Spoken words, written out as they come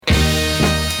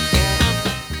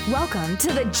Welcome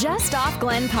to the Just Off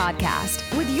Glen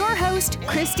podcast with your host,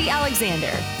 Christy Alexander,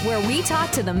 where we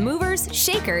talk to the movers,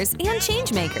 shakers, and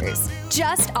change makers.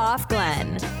 Just Off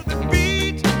Glen.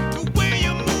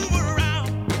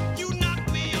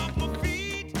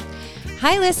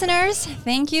 Hi, listeners.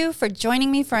 Thank you for joining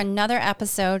me for another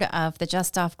episode of the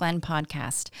Just Off Glen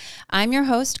podcast. I'm your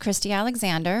host, Christy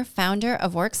Alexander, founder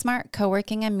of WorkSmart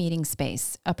Co-working and Meeting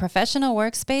Space, a professional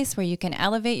workspace where you can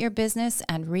elevate your business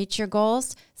and reach your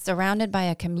goals, surrounded by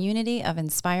a community of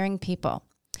inspiring people.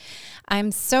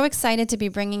 I'm so excited to be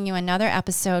bringing you another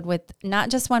episode with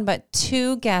not just one, but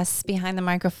two guests behind the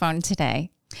microphone today.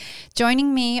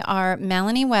 Joining me are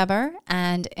Melanie Weber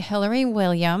and Hillary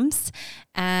Williams,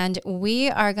 and we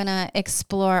are going to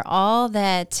explore all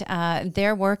that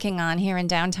they're working on here in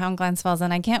downtown Glens Falls,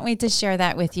 and I can't wait to share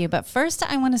that with you. But first,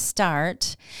 I want to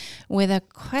start with a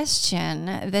question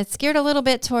that's geared a little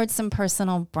bit towards some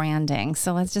personal branding.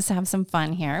 So let's just have some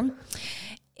fun here.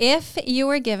 If you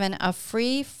were given a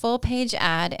free full-page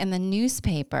ad in the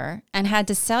newspaper and had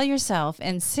to sell yourself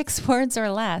in 6 words or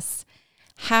less,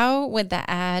 how would the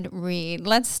ad read?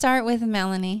 Let's start with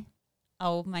Melanie.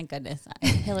 Oh my goodness.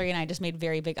 Hillary and I just made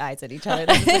very big eyes at each other.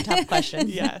 This is a tough question.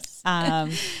 Yes.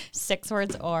 6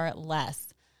 words or less.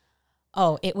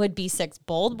 Oh, it would be 6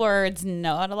 bold words,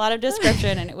 not a lot of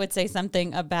description, and it would say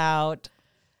something about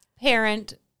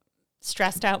parent,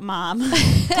 stressed out mom,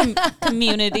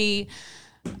 community,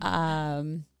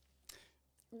 Glens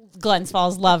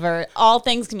Falls lover, all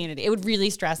things community. It would really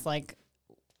stress like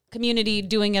community,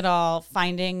 doing it all,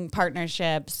 finding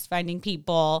partnerships, finding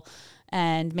people,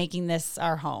 and making this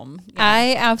our home. Yeah.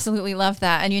 I absolutely love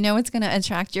that. And you know what's going to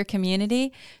attract your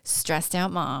community? Stressed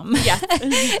out mom. Yeah.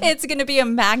 It's going to be a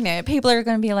magnet. People are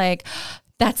going to be like,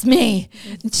 that's me.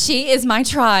 She is my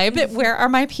tribe. Where are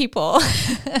my people?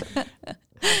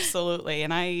 Absolutely.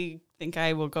 And I think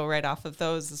I will go right off of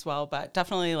those as well, but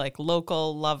definitely like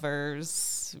local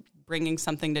lovers, bringing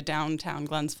something to downtown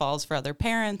Glens Falls for other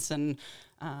parents and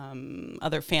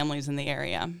other families in the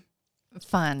area.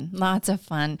 Fun. Lots of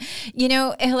fun. You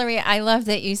know, Hillary, I love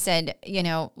that you said,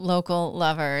 local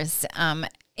lovers.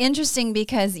 Interesting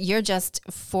because you're just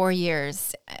 4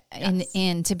 years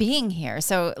into being here.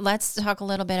 So let's talk a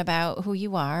little bit about who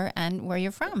you are and where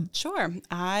you're from. Sure.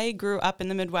 I grew up in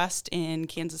the Midwest in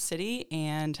Kansas City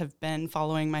and have been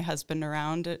following my husband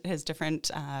around at his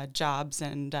different jobs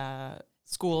and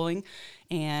schooling,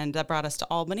 and that brought us to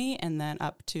Albany and then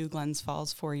up to Glens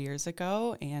Falls 4 years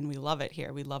ago, and we love it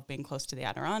here. We love being close to the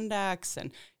Adirondacks,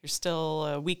 and you're still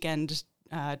a weekend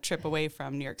trip away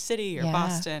from New York City or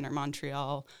Boston or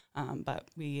Montreal, but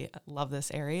we love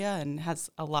this area and has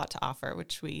a lot to offer,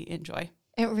 which we enjoy.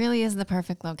 It really is the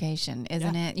perfect location,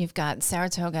 isn't it? You've got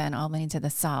Saratoga and Albany to the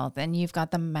south, and you've got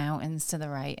the mountains to the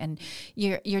right, and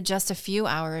you're just a few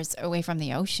hours away from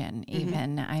the ocean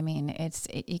even. Mm-hmm. I mean,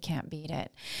 you can't beat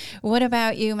it. What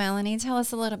about you, Melanie? Tell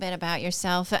us a little bit about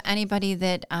yourself. Anybody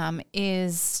that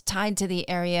is tied to the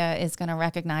area is going to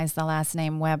recognize the last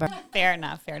name Weber. Fair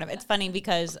enough. It's funny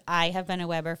because I have been a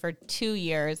Weber for 2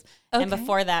 years. Okay. And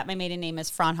before that, my maiden name is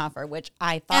Fraunhofer, which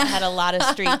I thought had a lot of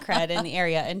street cred in the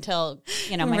area until,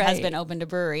 my husband opened a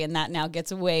brewery, and that now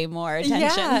gets way more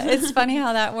attention. Yeah, it's funny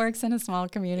how that works in a small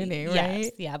community, right?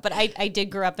 Yes, yeah. But I did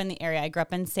grow up in the area. I grew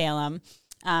up in Salem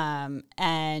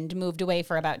and moved away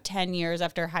for about 10 years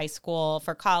after high school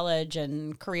for college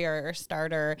and career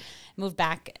starter. Moved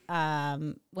back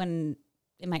when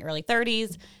in my early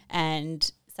 30s and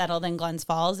settled in Glens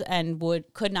Falls and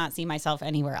could not see myself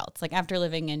anywhere else. Like after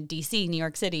living in DC, New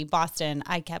York City, Boston,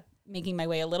 I kept making my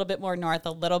way a little bit more north,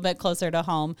 a little bit closer to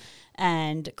home.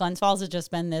 And Glens Falls has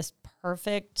just been this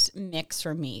perfect mix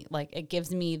for me. Like it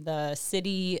gives me the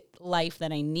city life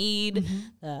that I need,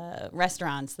 the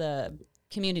restaurants, the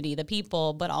community, the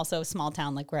people, but also a small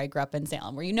town like where I grew up in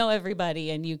Salem, where you know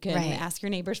everybody and you can ask your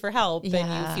neighbors for help and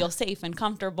you feel safe and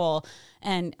comfortable.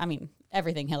 And I mean,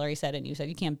 everything Hillary said and you said,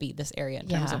 you can't beat this area in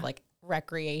terms of like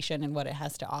recreation and what it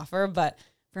has to offer. But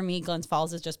for me, Glens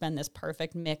Falls has just been this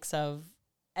perfect mix of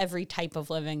every type of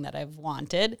living that I've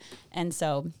wanted. And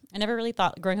so I never really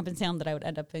thought growing up in Salem that I would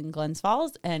end up in Glens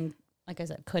Falls, and like I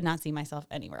said, could not see myself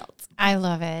anywhere else. I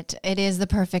love it. It is the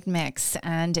perfect mix,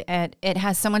 and it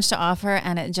has so much to offer,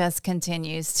 and it just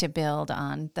continues to build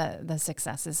on the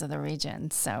successes of the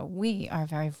region. So we are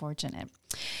very fortunate.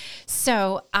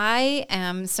 So I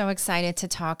am so excited to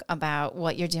talk about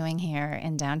what you're doing here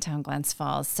in downtown Glens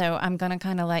Falls. So I'm going to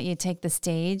kind of let you take the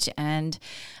stage and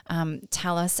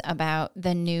tell us about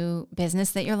the new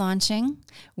business that you're launching,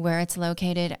 where it's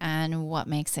located, and what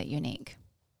makes it unique.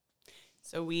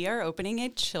 So we are opening a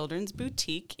children's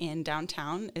boutique in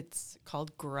downtown. It's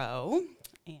called Grow.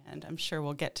 and I'm sure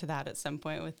we'll get to that at some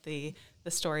point with the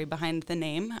story behind the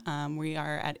name. We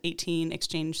are at 18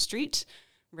 Exchange Street,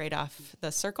 right off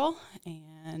the Circle,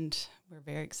 and we're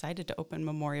very excited to open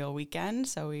Memorial Weekend.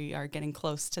 So we are getting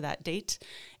close to that date,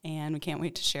 and we can't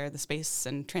wait to share the space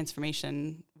and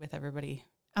transformation with everybody.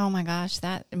 Oh my gosh,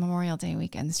 that Memorial Day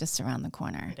weekend is just around the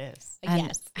corner. It is. And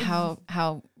Yes.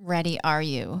 How ready are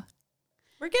you?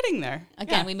 We're getting there.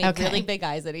 Again, we make really big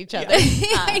eyes at each other.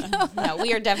 No,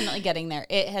 we are definitely getting there.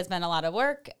 It has been a lot of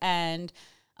work, and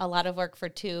a lot of work for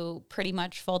two pretty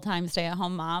much full-time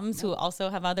stay-at-home moms who also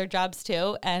have other jobs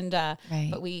too. And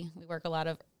but we work a lot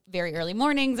of very early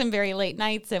mornings and very late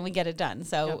nights, and we get it done.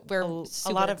 So we're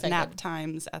a lot of nap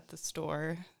times at the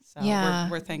store. So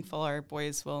we're thankful our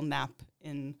boys will nap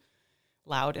in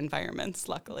loud environments,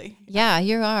 luckily. Yeah,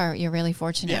 you are. You're really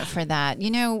fortunate for that.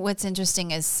 You know, what's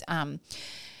interesting is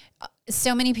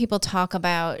so many people talk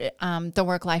about the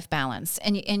work-life balance,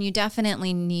 and you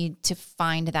definitely need to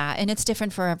find that. And it's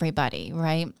different for everybody,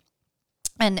 right?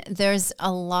 And there's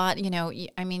a lot,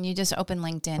 I mean, you just open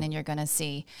LinkedIn and you're going to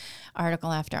see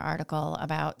article after article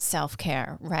about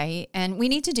self-care, right? And we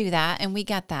need to do that, and we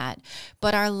get that.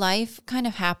 But our life kind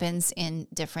of happens in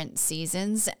different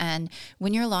seasons. And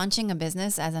when you're launching a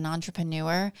business as an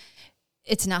entrepreneur,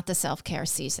 it's not the self-care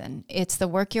season. It's the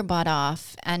work your butt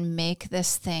off and make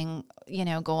this thing,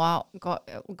 go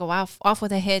off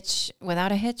with a hitch,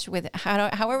 without a hitch, with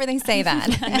however they say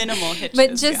that. Minimal hitches.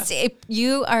 But just if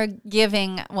you are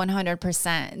giving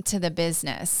 100% to the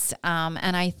business.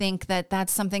 And I think that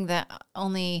that's something that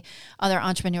only other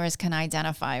entrepreneurs can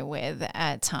identify with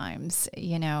at times,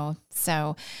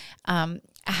 So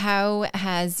how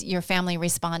has your family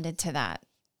responded to that?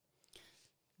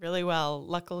 Really well.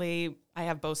 Luckily, I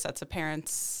have both sets of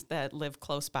parents that live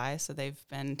close by, so they've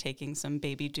been taking some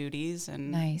baby duties,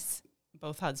 and nice.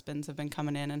 Both husbands have been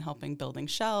coming in and helping building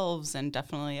shelves, and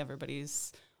definitely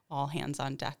everybody's all hands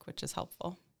on deck, which is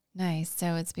helpful. Nice.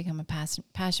 So it's become a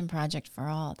passion project for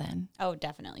all then. Oh,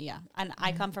 definitely. Yeah. And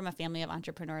I come from a family of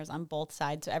entrepreneurs on both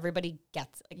sides. So everybody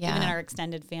gets it. Even in our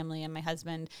extended family and my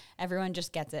husband, everyone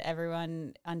just gets it.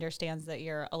 Everyone understands that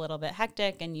you're a little bit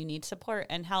hectic and you need support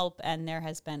and help. And there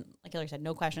has been, like Hillary said,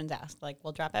 no questions asked. Like,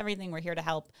 we'll drop everything. We're here to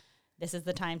help. This is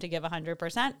the time to give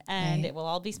 100%, and it will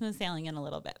all be smooth sailing in a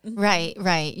little bit.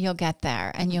 Right. You'll get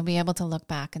there, and you'll be able to look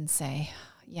back and say,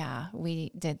 yeah,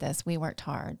 we did this. We worked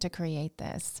hard to create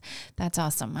this. That's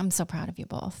awesome. I'm so proud of you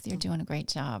both. You're doing a great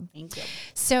job. Thank you.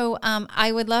 So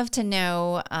I would love to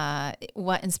know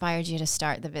what inspired you to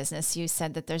start the business. You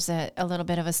said that there's a little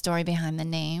bit of a story behind the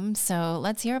name. So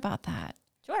let's hear about that.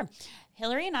 Sure.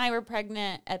 Hillary and I were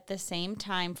pregnant at the same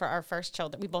time for our first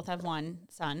children. We both have one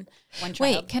son, one child.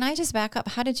 Wait, can I just back up?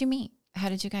 How did you meet? How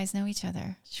did you guys know each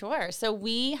other? Sure. So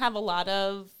we have a lot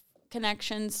of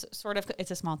connections, sort of. It's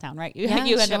a small town, right? You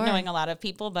end up knowing a lot of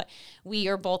people, but we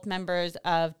are both members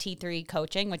of T3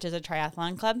 Coaching, which is a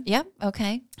triathlon club. Yep.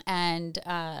 Okay. And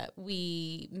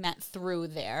we met through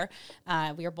there.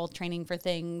 We were both training for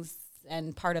things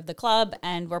and part of the club,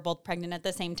 and we're both pregnant at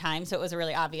the same time. So it was a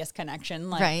really obvious connection,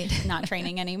 not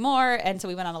training anymore. And so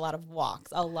we went on a lot of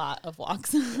walks.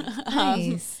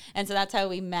 Nice. And so that's how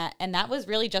we met. And that was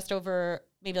really just over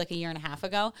maybe like a year and a half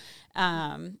ago.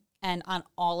 And on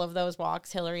all of those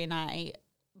walks, Hillary and I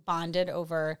bonded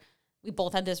over, we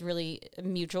both had this really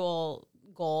mutual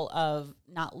goal of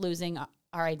not losing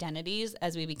our identities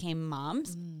as we became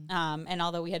moms. And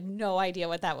although we had no idea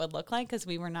what that would look like because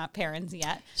we were not parents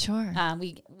yet, sure,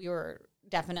 we were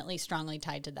definitely strongly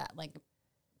tied to that, like,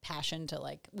 passion to,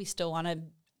 like, we still want to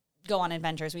go on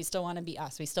adventures. We still want to be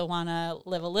us. We still want to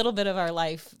live a little bit of our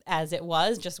life as it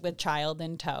was, just with child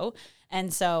in tow.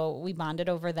 And so we bonded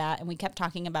over that, and we kept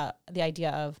talking about the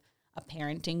idea of a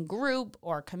parenting group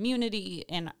or community.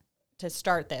 And to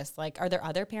start this, like, are there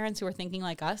other parents who are thinking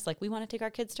like us? Like, we want to take our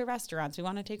kids to restaurants. We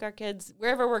want to take our kids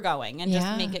wherever we're going and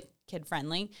just make it kid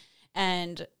friendly.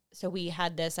 And so we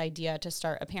had this idea to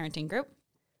start a parenting group.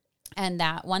 And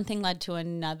that one thing led to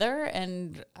another,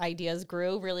 and ideas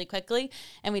grew really quickly.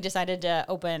 And we decided to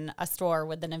open a store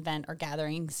with an event or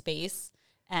gathering space.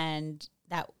 And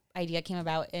that idea came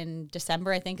about in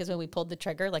December, I think, is when we pulled the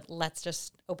trigger. Like, let's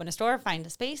just open a store, find a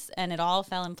space, and it all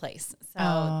fell in place.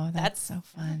 So that's so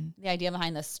fun. The idea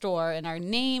behind the store. And our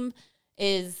name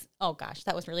is, oh gosh,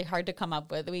 that was really hard to come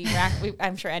up with.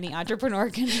 I'm sure any entrepreneur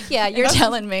can. Yeah, you're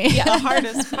telling me. Yeah, the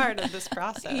hardest part of this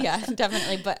process. Yeah,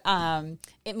 definitely. But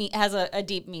it has a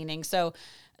deep meaning. So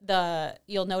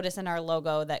you'll notice in our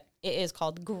logo that it is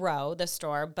called Grow, the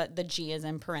store, but the G is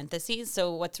in parentheses.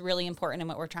 So what's really important and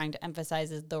what we're trying to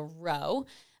emphasize is the row.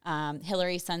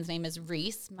 Hillary's son's name is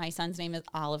Reese. My son's name is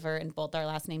Oliver, and both our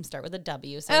last names start with a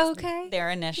W. So it's their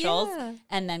initials. Yeah.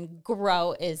 And then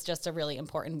grow is just a really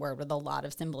important word with a lot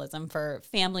of symbolism for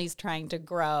families trying to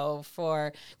grow,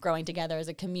 for growing together as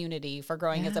a community, for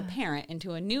growing as a parent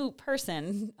into a new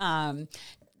person.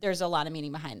 There's a lot of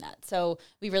meaning behind that. So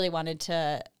we really wanted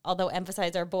to, although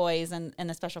emphasize our boys and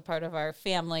a special part of our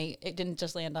family, it didn't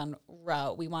just land on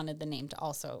row. We wanted the name to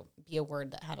also be a word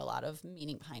that had a lot of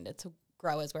meaning behind it. So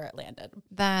grow is where it landed.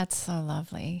 That's so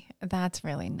lovely. That's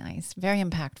really nice. Very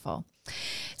impactful.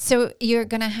 So you're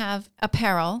going to have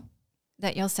apparel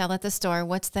that you'll sell at the store.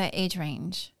 What's the age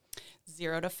range?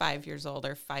 0 to 5 years old,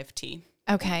 or 5T.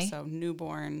 Okay. So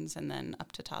newborns and then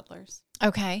up to toddlers.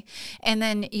 Okay. And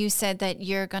then you said that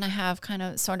you're going to have kind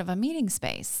of sort of a meeting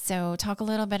space. So talk a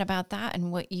little bit about that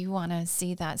and what you want to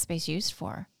see that space used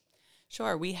for.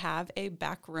 Sure. We have a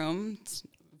back room. It's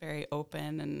very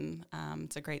open, and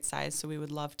it's a great size. So we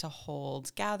would love to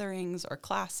hold gatherings or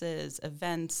classes,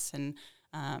 events, and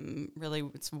really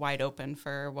it's wide open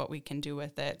for what we can do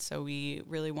with it. So we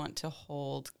really want to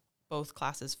hold both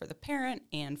classes for the parent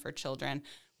and for children.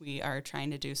 We are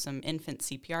trying to do some infant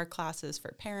CPR classes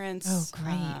for parents. Oh,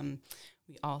 great.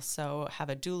 We also have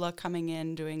a doula coming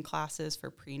in doing classes for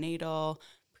prenatal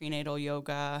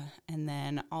yoga. And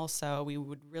then also we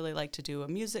would really like to do a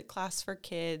music class for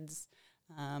kids,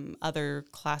 other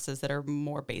classes that are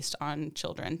more based on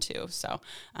children too. So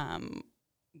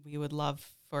we would love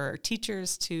for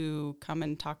teachers to come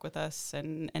and talk with us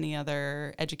and any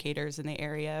other educators in the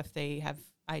area if they have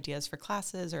ideas for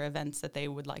classes or events that they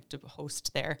would like to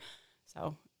host there.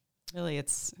 So really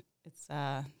it's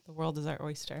the world is our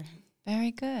oyster.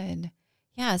 Very good.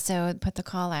 Yeah, so put the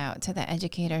call out to the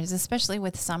educators, especially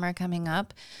with summer coming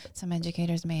up. Some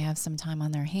educators may have some time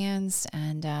on their hands,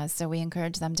 and so we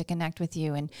encourage them to connect with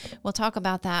you. And we'll talk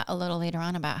about that a little later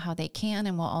on about how they can,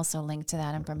 and we'll also link to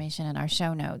that information in our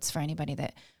show notes for anybody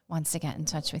that wants to get in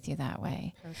touch with you that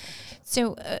way. Perfect.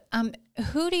 So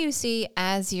who do you see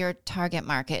as your target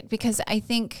market? Because I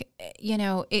think,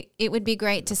 it would be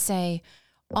great to say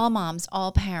all moms,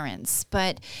 all parents,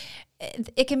 but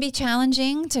it can be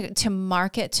challenging to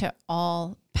market to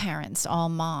all parents, all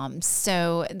moms.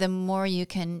 So the more you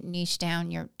can niche down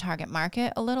your target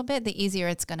market a little bit, the easier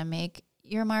it's going to make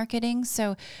your marketing.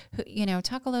 So,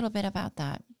 talk a little bit about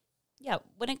that. Yeah.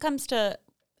 When it comes to,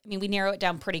 we narrow it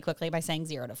down pretty quickly by saying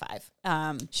 0 to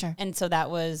 5. Sure. And so that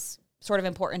was sort of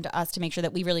important to us to make sure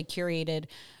that we really curated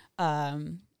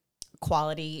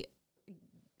quality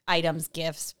items,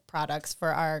 gifts, products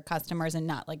for our customers, and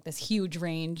not like this huge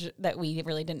range that we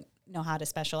really didn't know how to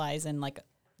specialize in, like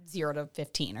 0 to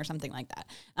 15 or something like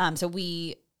that. So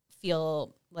we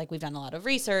feel like we've done a lot of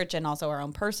research and also our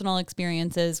own personal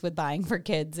experiences with buying for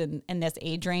kids in this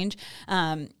age range.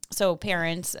 So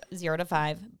parents 0 to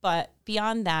 5, but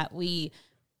beyond that, the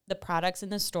products in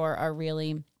the store are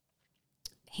really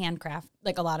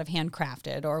like a lot of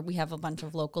handcrafted, or we have a bunch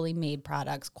of locally made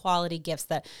products, quality gifts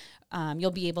that you'll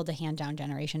be able to hand down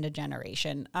generation to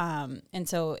generation. And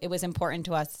so it was important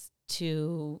to us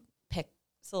to pick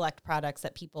select products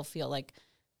that people feel like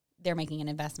they're making an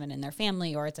investment in their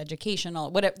family, or it's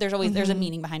educational. Whatever. There's a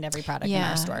meaning behind every product in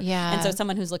our store. Yeah. And so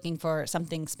someone who's looking for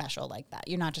something special like that,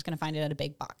 you're not just going to find it at a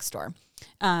big box store.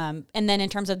 And then in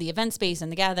terms of the event space and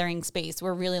the gathering space,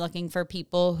 we're really looking for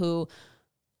people who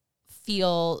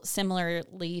feel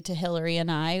similarly to Hillary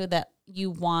and I, that you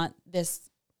want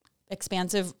this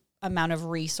expansive amount of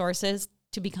resources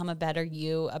to become a better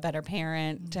you, a better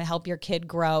parent, to help your kid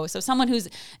grow. So someone who's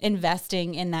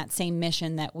investing in that same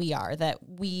mission that we are, that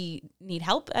we need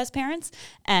help as parents,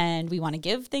 and we want to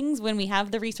give things when we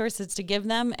have the resources to give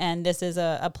them, and this is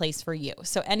a place for you.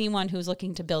 So anyone who's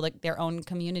looking to build their own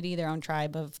community, their own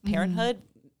tribe of parenthood,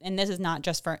 and this is not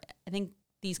just for, I think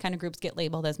these kind of groups get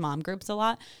labeled as mom groups a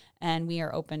lot, and we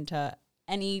are open to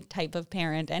any type of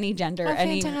parent, any gender,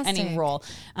 any role.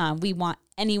 We want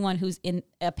anyone who's in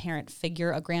a parent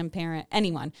figure, a grandparent,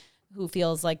 anyone who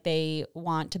feels like they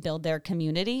want to build their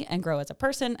community and grow as a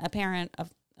person, a parent,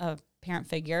 a parent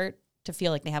figure, to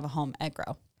feel like they have a home at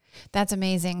Grow. That's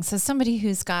amazing. So somebody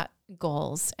who's got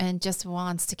goals and just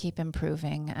wants to keep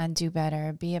improving and do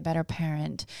better, be a better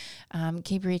parent,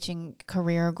 keep reaching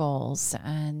career goals,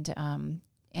 and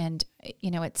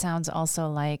it sounds also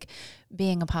like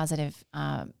being a positive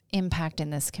impact in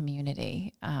this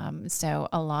community. So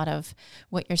a lot of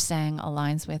what you're saying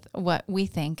aligns with what we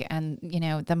think and,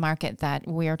 the market that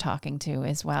we're talking to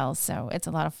as well. So it's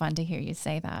a lot of fun to hear you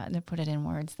say that and to put it in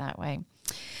words that way.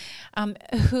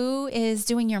 Who is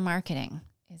doing your marketing?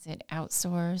 Is it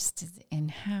outsourced? Is it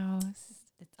in-house?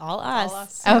 It's all us. All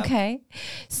us. Yeah. Okay.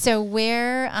 So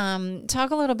where,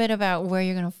 talk a little bit about where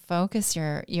you're going to focus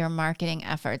your marketing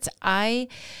efforts. I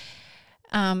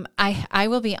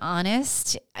will be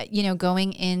honest,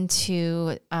 going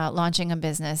into launching a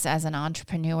business as an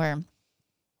entrepreneur,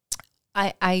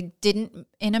 I didn't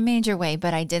in a major way,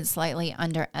 but I did slightly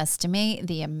underestimate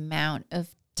the amount of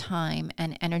time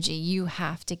and energy you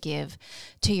have to give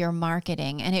to your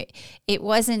marketing. And it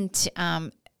wasn't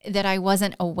that I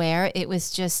wasn't aware. It was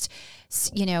just,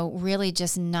 really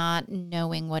just not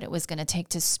knowing what it was going to take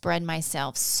to spread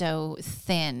myself so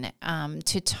thin,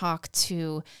 to talk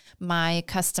to my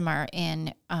customer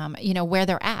in, where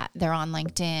they're at. They're on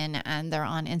LinkedIn and they're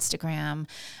on Instagram.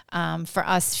 For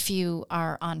us, few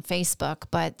are on Facebook,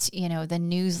 but, the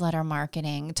newsletter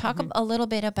marketing. Talk a little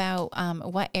bit about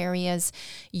what areas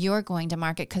you're going to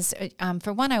market. Because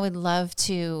for one, I would love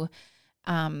to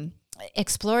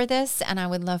explore this, and I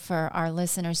would love for our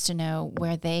listeners to know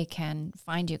where they can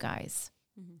find you guys.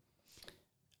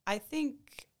 I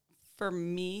think for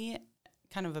me,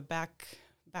 kind of a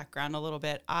background a little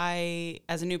bit,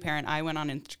 as a new parent, I went on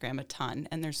Instagram a ton,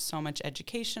 and there's so much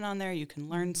education on there. You can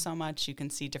learn so much. You can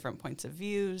see different points of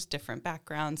views, different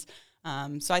backgrounds.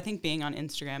 So I think being on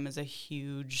Instagram is a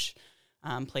huge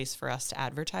place for us to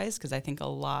advertise, because I think a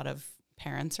lot of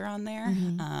parents are on there.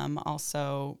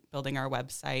 Also building our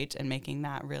website and making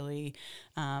that really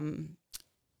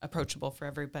approachable for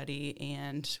everybody.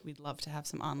 And we'd love to have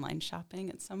some online shopping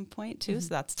at some point too. So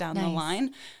that's down the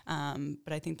line.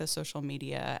 But I think the social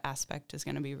media aspect is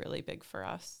going to be really big for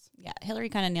us. Yeah. Hillary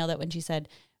kind of nailed it when she said,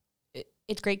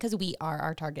 it's great because we are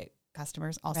our target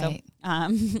customers also.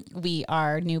 Right. We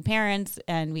are new parents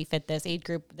and we fit this age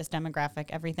group, this demographic,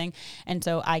 everything. And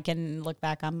so I can look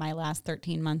back on my last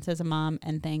 13 months as a mom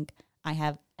and think I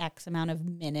have X amount of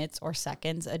minutes or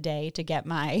seconds a day to get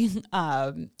my,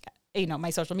 my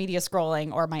social media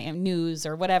scrolling or my news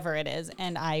or whatever it is.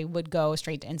 And I would go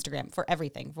straight to Instagram for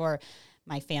everything, for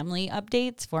my family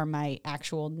updates, for my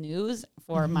actual news,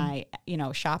 for my,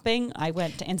 shopping. I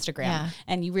went to Instagram,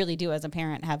 and you really do as a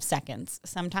parent have seconds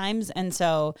sometimes. And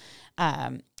so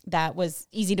that was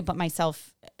easy to put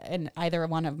myself in either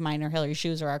one of mine or Hillary's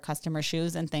shoes or our customer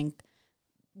shoes and think,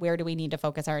 where do we need to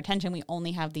focus our attention? We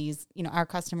only have these, our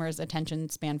customers' attention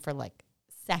span for like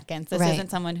seconds. This isn't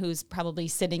someone who's probably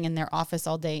sitting in their office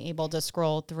all day, able to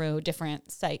scroll through different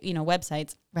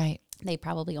websites. Right. They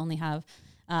probably only have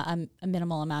a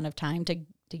minimal amount of time to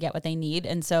get what they need.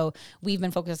 And so we've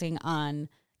been focusing on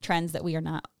trends that we are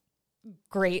not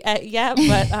great at yet,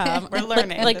 but we're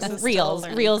learning. Like Reels.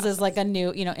 Reels is like a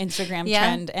new, Instagram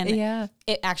trend, and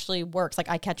it actually works. Like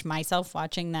I catch myself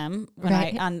watching them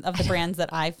when of the brands that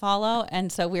I follow. And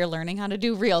so we're learning how to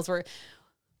do Reels.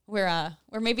 We're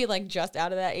maybe like just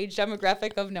out of that age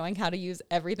demographic of knowing how to use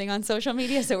everything on social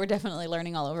media. So we're definitely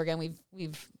learning all over again. We've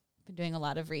been doing a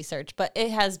lot of research, but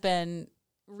it has been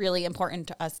really important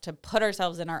to us to put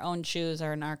ourselves in our own shoes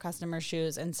or in our customer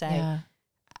shoes and say,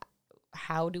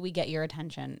 how do we get your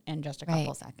attention in just a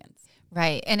couple seconds?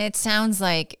 Right. And it sounds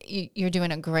like you're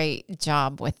doing a great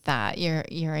job with that.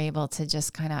 You're able to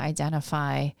just kind of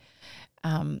identify,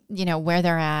 where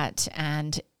they're at,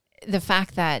 and the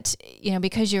fact that,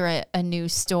 because you're a new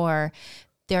store,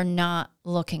 they're not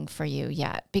looking for you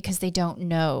yet because they don't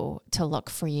know to look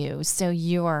for you. So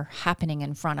you're happening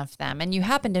in front of them, and you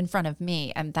happened in front of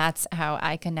me, and that's how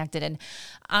I connected. And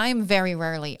I'm very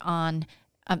rarely on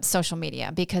social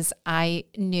media because I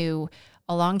knew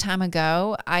a long time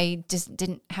ago, I just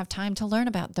didn't have time to learn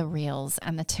about the Reels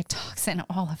and the TikToks and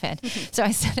all of it. So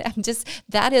I said,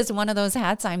 that is one of those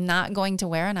hats I'm not going to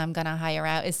wear, and I'm going to hire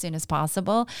out as soon as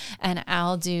possible. And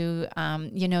I'll do,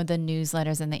 the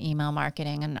newsletters and the email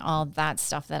marketing and all that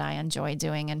stuff that I enjoy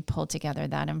doing and pull together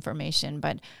that information.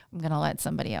 But I'm going to let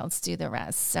somebody else do the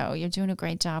rest. So you're doing a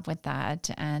great job with that.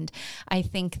 And I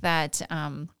think that,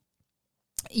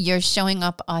 you're showing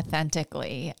up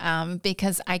authentically,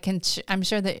 because I'm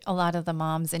sure that a lot of the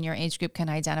moms in your age group can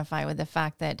identify with the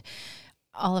fact that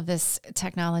all of this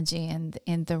technology and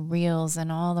in the Reels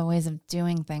and all the ways of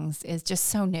doing things is just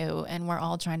so new, and we're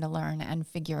all trying to learn and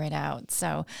figure it out.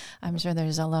 So I'm sure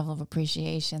there's a level of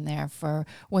appreciation there for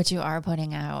what you are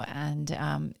putting out,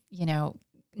 and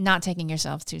not taking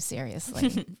yourself too seriously,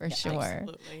 for sure.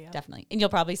 Absolutely, yeah. Definitely. And you'll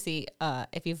probably see,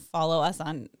 if you follow us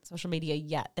on social media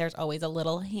yet, there's always a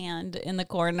little hand in the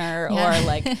corner or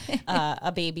like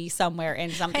a baby somewhere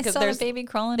in something. I saw a baby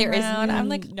crawling around. I'm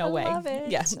like, no way. Love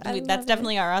it. Yes, that's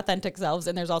definitely our authentic selves.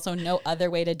 And there's also no other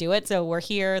way to do it. So we're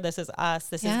here. This is us.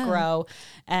 This is Grow,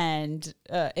 and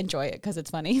enjoy it because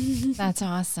it's funny. That's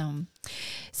awesome.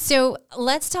 So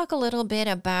let's talk a little bit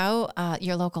about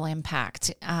your local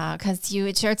impact, because you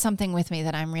had shared something with me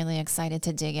that I'm really excited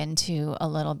to dig into a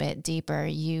little bit deeper.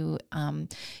 You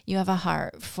have a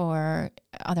heart for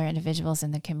other individuals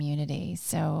in the community.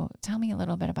 So tell me a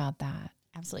little bit about that.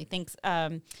 Absolutely. Thanks.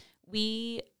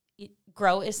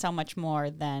 Grow is so much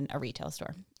more than a retail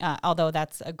store, although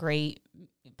that's a great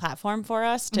platform for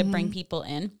us to bring people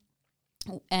in.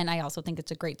 And I also think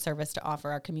it's a great service to offer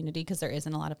our community because there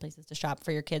isn't a lot of places to shop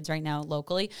for your kids right now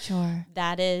locally. Sure.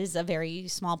 That is a very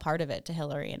small part of it to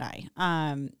Hillary and I.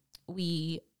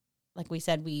 Like we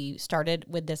said, we started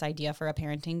with this idea for a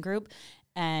parenting group.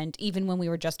 And even when we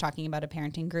were just talking about a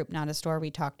parenting group, not a store,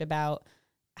 we talked about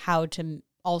how to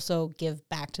also give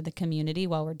back to the community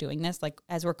while we're doing this. Like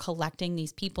as we're collecting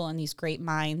these people and these great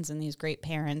minds and these great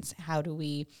parents, how do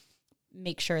we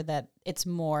make sure that it's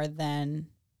more than...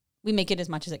 we make it as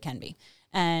much as it can be.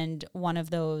 And one of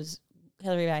those,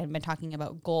 Hillary and I had been talking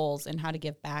about goals and how to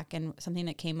give back. And something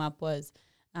that came up was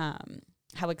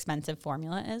how expensive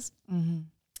formula is. Mm-hmm.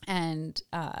 And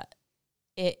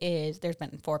there's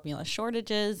been formula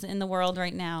shortages in the world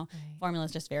right now. Right. Formula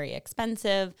is just very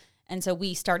expensive. And so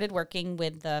we started working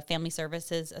with the Family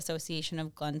Services Association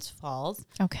of Glens Falls.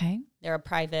 Okay. They're a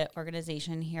private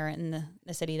organization here in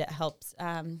the city that helps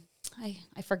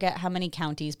I forget how many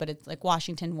counties, but it's like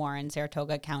Washington, Warren,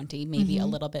 Saratoga County, maybe a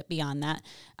little bit beyond that.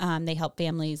 They help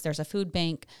families. There's a food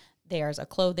bank. There's a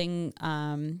clothing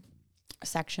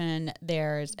section.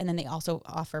 And then they also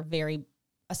offer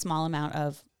a small amount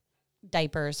of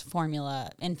diapers, formula,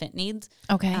 infant needs.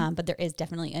 Okay. But there is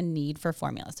definitely a need for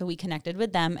formula. So we connected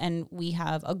with them, and we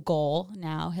have a goal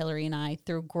now, Hillary and I,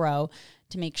 through Grow,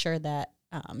 to make sure that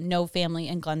no family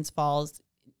in Glens Falls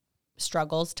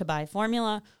struggles to buy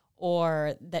formula,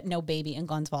 or that no baby in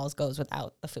Glens Falls goes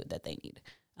without the food that they need.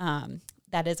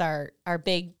 That is our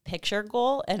big picture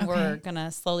goal, and we're going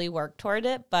to slowly work toward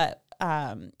it. But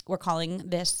we're calling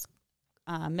this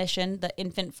mission the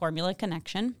Infant Formula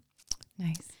Connection.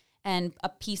 Nice. And a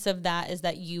piece of that is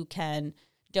that you can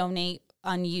donate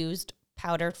unused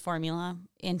powdered formula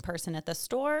in person at the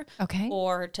store,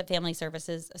 or to Family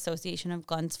Services Association of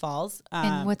Glens Falls.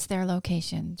 And what's their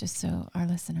location, just so our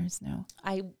listeners know?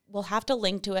 I will have to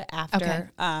link to it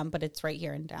after, but it's right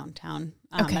here in downtown.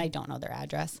 I don't know their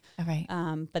address. All right.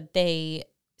 But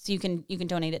so you can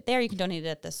donate it there. You can donate it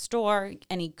at the store.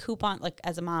 Any coupon, like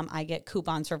as a mom, I get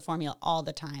coupons for formula all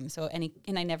the time. So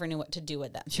and I never knew what to do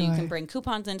with them. Sure. So you can bring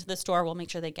coupons into the store. We'll make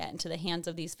sure they get into the hands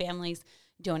of these families.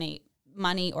 Donate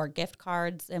money or gift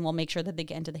cards, and we'll make sure that they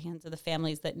get into the hands of the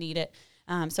families that need it.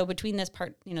 So between this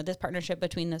partnership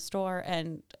between the store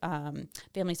and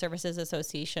Family Services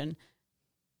Association,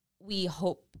 we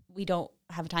hope, we don't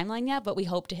have a timeline yet, but we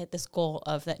hope to hit this goal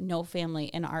of that no family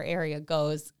in our area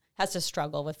has to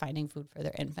struggle with finding food for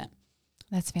their infant.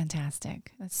 That's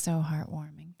fantastic. That's so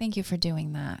heartwarming. Thank you for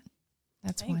doing that.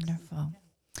 That's Thanks. wonderful.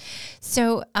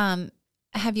 So,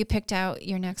 have you picked out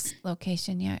your next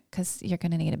location yet? Because you're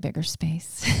going to need a bigger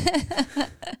space.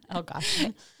 Oh, gosh.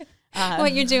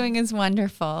 What you're doing is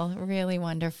wonderful, really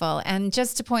wonderful. And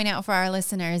just to point out for our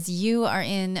listeners, you are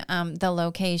in the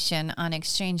location on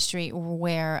Exchange Street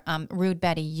where Rude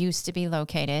Betty used to be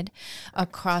located,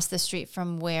 across the street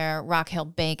from where Rock Hill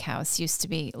Bakehouse used to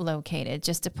be located,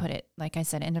 just to put it, like I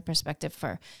said, into perspective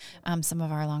for some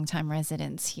of our longtime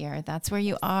residents here. That's where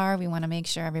you are. We want to make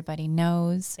sure everybody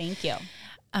knows. Thank you.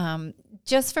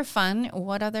 Just for fun,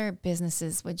 what other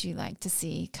businesses would you like to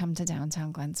see come to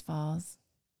downtown Glens Falls?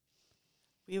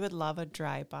 We would love a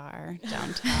dry bar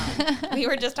downtown. We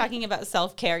were just talking about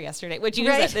self-care yesterday, which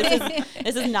this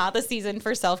is not the season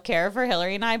for self-care for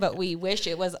Hillary and I, but we wish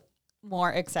it was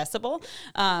more accessible.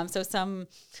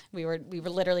 We were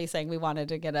literally saying we wanted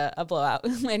to get a blowout,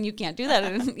 and you can't do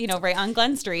that, right on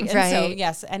Glen Street. And so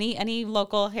yes, any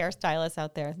local hairstylists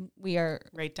out there, we are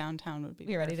right downtown would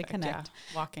be ready to connect.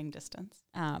 Yeah, walking distance.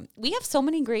 We have so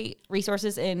many great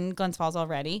resources in Glens Falls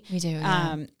already. We do.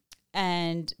 Yeah.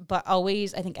 But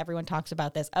always, I think everyone talks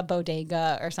about this, a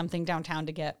bodega or something downtown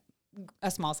to get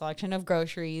a small selection of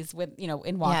groceries with,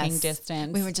 in walking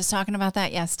distance. We were just talking about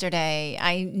that yesterday.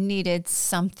 I needed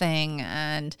something,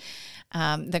 and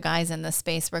the guys in the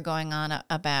space were going on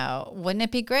about, wouldn't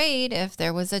it be great if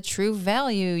there was a True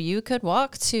Value you could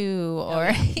walk to,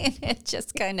 or it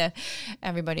just kind of,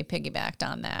 everybody piggybacked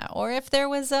on that. Or if there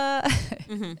was a...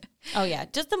 Mm-hmm. Oh yeah.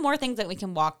 Just the more things that we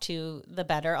can walk to, the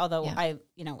better. Although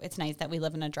it's nice that we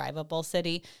live in a drivable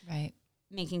city, right?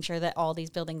 Making sure that all these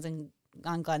buildings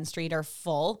on Glen Street are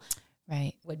full,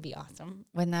 right, would be awesome.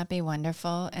 Wouldn't that be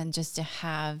wonderful? And just to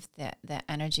have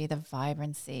the energy, the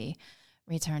vibrancy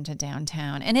return to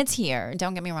downtown. And it's here.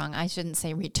 Don't get me wrong. I shouldn't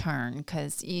say return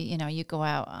because, you go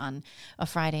out on a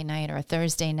Friday night or a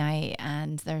Thursday night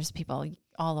and there's people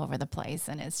all over the place.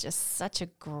 And it's just such a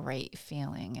great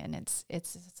feeling. And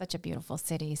it's such a beautiful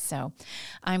city. So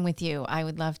I'm with you. I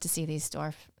would love to see these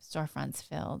storefronts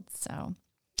filled. So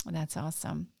that's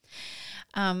awesome.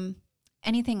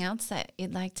 Anything else that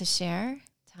you'd like to share?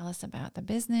 Tell us about the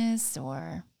business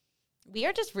or... We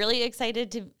are just really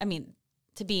excited to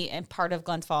be a part of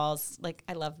Glens Falls. Like,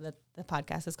 I love that the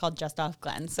podcast is called Just Off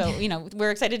Glen. So,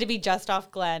 we're excited to be Just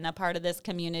Off Glen, a part of this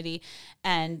community.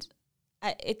 And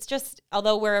it's just,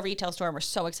 although we're a retail store and we're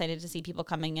so excited to see people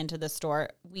coming into the store,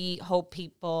 we hope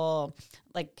people,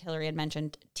 like Hillary had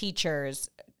mentioned, teachers,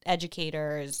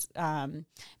 educators,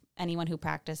 anyone who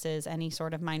practices any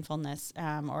sort of mindfulness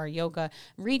or yoga,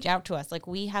 reach out to us. Like,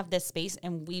 we have this space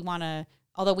and we want to,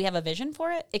 although we have a vision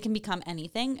for it, it can become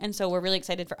anything. And so we're really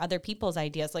excited for other people's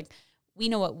ideas. Like, we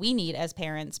know what we need as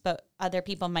parents, but other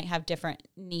people might have different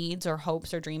needs or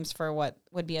hopes or dreams for what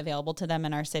would be available to them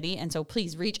in our city. And so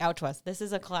please reach out to us. This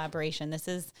is a collaboration. This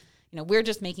is, we're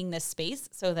just making this space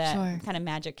so that kind of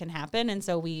magic can happen. And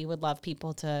so we would love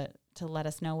people to let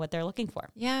us know what they're looking for.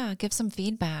 Yeah, give some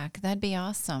feedback. That'd be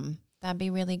awesome. That'd be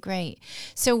really great.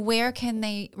 So where can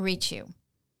they reach you?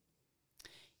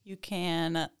 You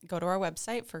can go to our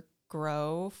website for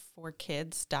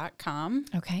growforkids.com.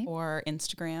 Okay. Or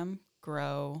Instagram,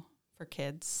 Grow for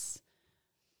Kids.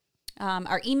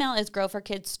 Our email is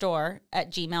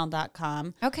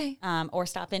growforkidsstore@gmail.com. Okay. Or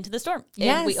stop into the store.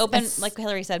 Yes, We open, like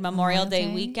Hillary said, Memorial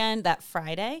Day weekend, that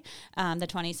Friday, the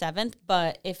 27th.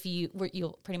 But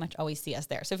you'll pretty much always see us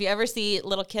there. So if you ever see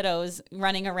little kiddos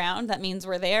running around, that means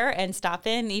we're there, and stop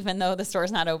in, even though the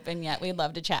store's not open yet. We'd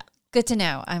love to chat. Good to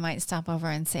know. I might stop over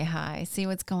and say hi, see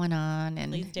what's going on,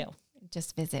 and Please do.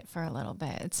 Just visit for a little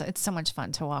bit. It's so much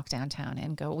fun to walk downtown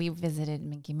and go. We visited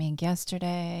Minky Mink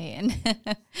yesterday, and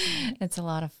it's a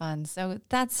lot of fun. So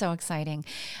that's so exciting.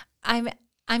 I'm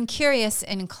curious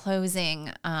in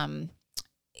closing.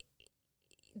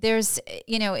 There's,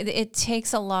 it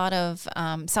takes a lot of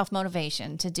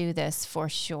self-motivation to do this for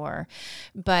sure,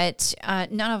 but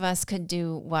none of us could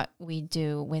do what we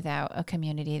do without a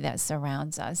community that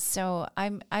surrounds us. So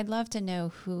I'd love to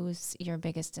know who's your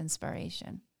biggest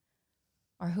inspiration,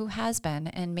 or who has been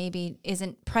and maybe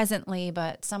isn't presently,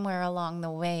 but somewhere along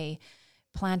the way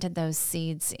planted those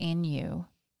seeds in you.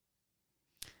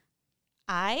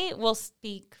 I will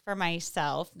speak for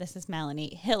myself. This is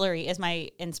Melanie. Hillary is my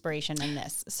inspiration in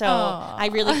this. So I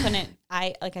really couldn't,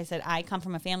 like I said, I come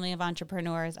from a family of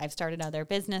entrepreneurs. I've started other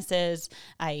businesses.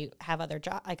 I have other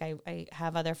jobs, I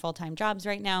have other full-time jobs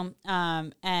right now.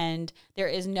 And there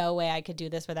is no way I could do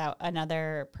this without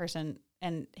another person.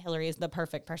 And Hillary is the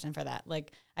perfect person for that.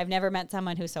 Like, I've never met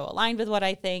someone who's so aligned with what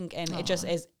I think. And it just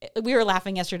is, we were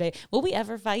laughing yesterday. Will we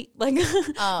ever fight? Like,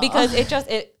 because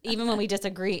even when we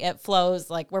disagree, it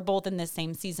flows. Like, we're both in this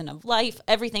same season of life.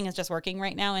 Everything is just working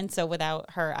right now. And so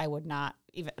without her, I would not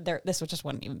even, this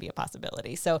wouldn't even be a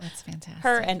possibility. So that's fantastic.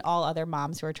 Her and all other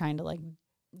moms who are trying to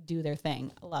do their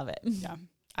thing. Love it. Yeah.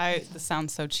 This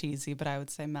sounds so cheesy, but I would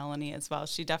say Melanie as well.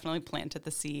 She definitely planted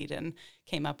the seed and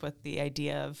came up with the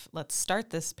idea of, let's start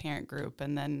this parent group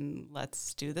and then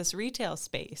let's do this retail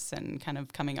space, and kind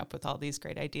of coming up with all these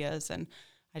great ideas. And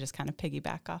I just kind of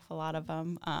piggyback off a lot of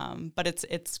them. But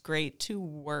it's great to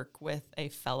work with a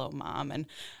fellow mom. And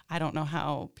I don't know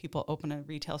how people open a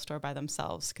retail store by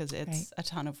themselves, because it's a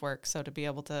ton of work. So to be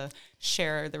able to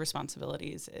share the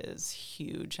responsibilities is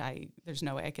huge. There's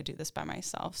no way I could do this by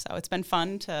myself. So it's been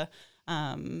fun to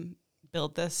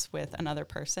build this with another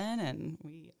person, and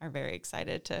we are very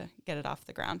excited to get it off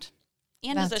the ground.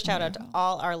 And That's just a shout wonderful. out to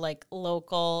all our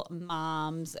local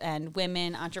moms and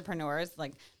women entrepreneurs.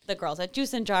 Like, the girls at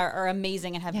Juice and Jar are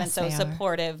amazing and have been so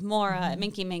supportive. Maura at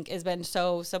Minky Mink has been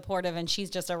so supportive, and she's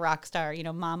just a rock star,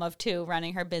 mom of two,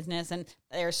 running her business. And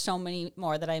there's so many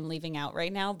more that I'm leaving out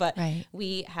right now, but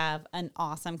we have an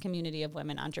awesome community of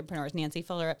women entrepreneurs. Nancy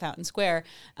Fuller at Fountain Square.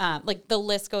 The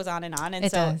list goes on and on. And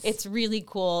it's really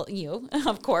cool. You,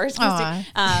 of course.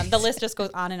 The list just goes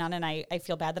on. And I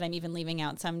feel bad that I'm even leaving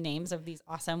out some names of these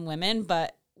awesome women,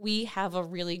 but we have a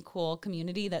really cool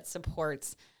community that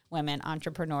supports women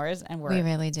entrepreneurs, and we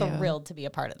really thrilled to be a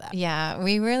part of that. Yeah,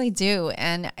 we really do.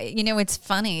 And it's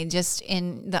funny, just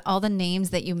in all the names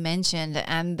that you mentioned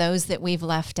and those that we've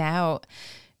left out,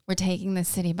 we're taking the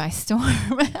city by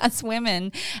storm as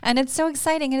women. And it's so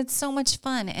exciting and it's so much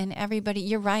fun. And everybody,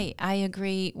 you're right. I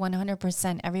agree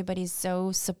 100%. Everybody's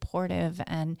so supportive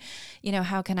and,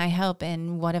 how can I help?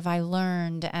 And what have I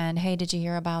learned? And hey, did you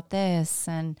hear about this?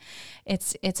 And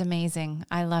it's amazing.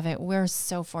 I love it. We're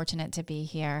so fortunate to be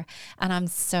here. And I'm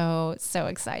so, so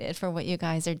excited for what you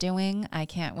guys are doing. I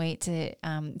can't wait to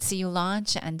see you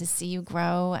launch and to see you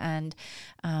grow. And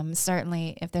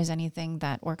certainly if there's anything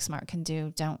that WorkSmart can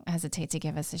do, don't hesitate to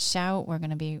give us a shout. We're going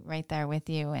to be right there with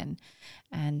you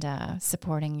and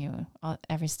supporting you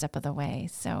every step of the way.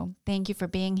 So thank you for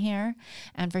being here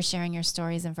and for sharing your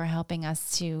stories and for helping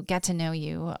us to get to know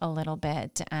you a little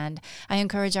bit. And I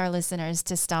encourage our listeners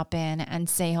to stop in and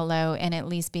say hello and at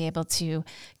least be able to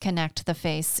connect the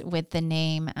face with the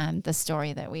name and the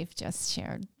story that we've just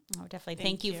shared. Oh, definitely.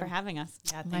 Thank you for having us.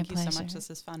 Yeah, thank you so much.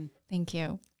 This is fun. Thank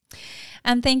you.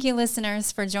 And thank you,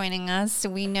 listeners, for joining us.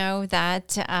 We know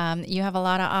that you have a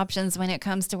lot of options when it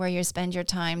comes to where you spend your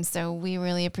time. So we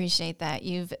really appreciate that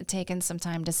you've taken some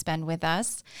time to spend with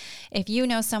us. If you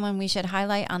know someone we should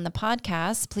highlight on the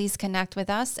podcast, please connect with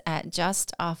us at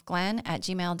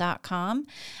justoffglen@gmail.com.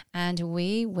 And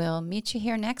we will meet you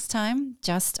here next time,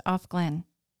 Just Off Glen.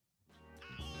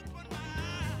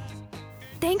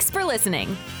 Thanks for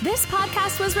listening. This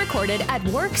podcast was recorded at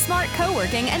WorkSmart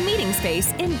Co-working and Meeting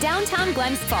Space in downtown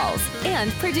Glens Falls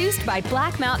and produced by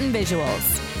Black Mountain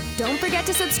Visuals. Don't forget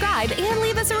to subscribe and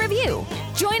leave us a review.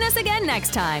 Join us again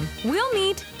next time. We'll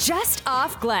meet Just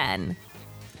Off Glen.